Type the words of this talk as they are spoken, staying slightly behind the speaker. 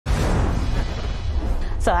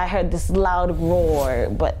So I heard this loud roar,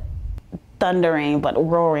 but thundering, but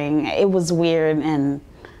roaring. It was weird, and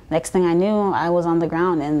next thing I knew, I was on the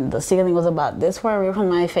ground, and the ceiling was about this far away from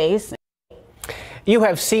my face. You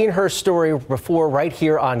have seen her story before right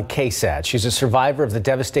here on KSAT. She's a survivor of the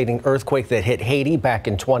devastating earthquake that hit Haiti back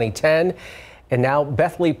in 2010. And now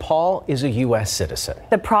Bethlie Paul is a U.S. citizen.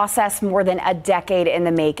 The process more than a decade in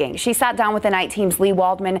the making. She sat down with the night team's Leigh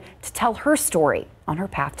Waldman to tell her story on her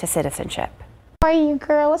path to citizenship. How are you,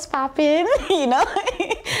 girl? What's poppin'? You know?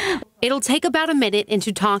 It'll take about a minute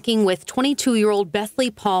into talking with 22-year-old Bethlie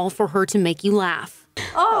Paul for her to make you laugh.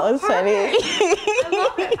 Oh, funny.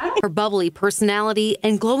 Her bubbly personality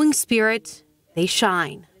and glowing spirit, they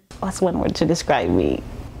shine. What's one word to describe me?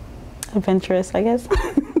 Adventurous, I guess.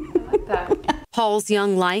 Paul's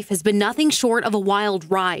young life has been nothing short of a wild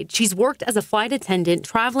ride. She's worked as a flight attendant,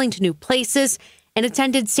 traveling to new places, and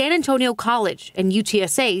attended San Antonio College and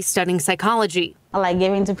UTSA studying psychology. I like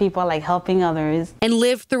giving to people, I like helping others. And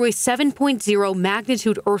lived through a 7.0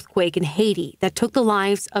 magnitude earthquake in Haiti that took the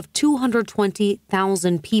lives of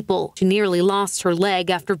 220,000 people. She nearly lost her leg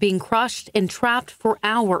after being crushed and trapped for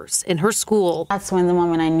hours in her school. That's when the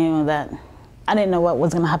moment I knew that I didn't know what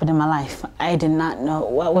was going to happen in my life. I did not know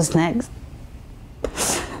what was next.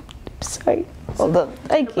 Sorry. Hold on.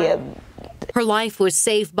 I can't. Her life was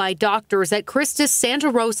saved by doctors at Christus Santa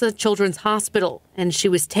Rosa Children's Hospital, and she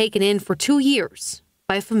was taken in for 2 years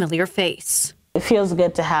by a familiar face. It feels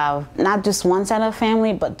good to have not just one set of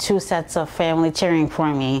family, but two sets of family cheering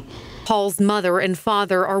for me. Paul's mother and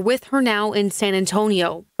father are with her now in San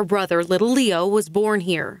Antonio. Her brother, little Leo, was born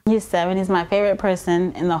here. He's 7. He's my favorite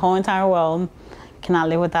person in the whole entire world. Cannot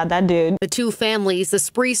live without that dude. The two families, the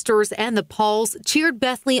Spreesters and the Pauls, cheered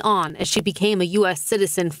Bethlie on as she became a U.S.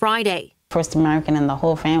 citizen Friday. First American in the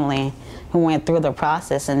whole family who went through the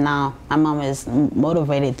process, and now my mom is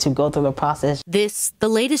motivated to go through the process. This, the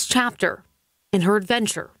latest chapter in her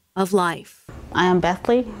adventure of life. I am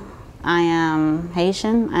Bethlie. I am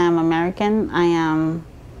Haitian. I am American. I am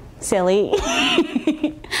silly.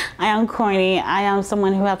 I am corny. I am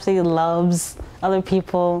someone who absolutely loves other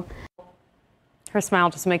people. Her smile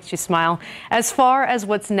just makes you smile. As far as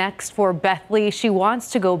what's next for Bethlie, she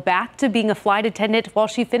wants to go back to being a flight attendant while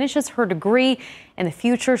she finishes her degree. In the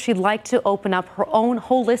future, she'd like to open up her own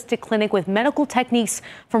holistic clinic with medical techniques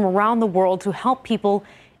from around the world to help people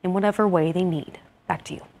in whatever way they need. Back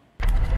to you.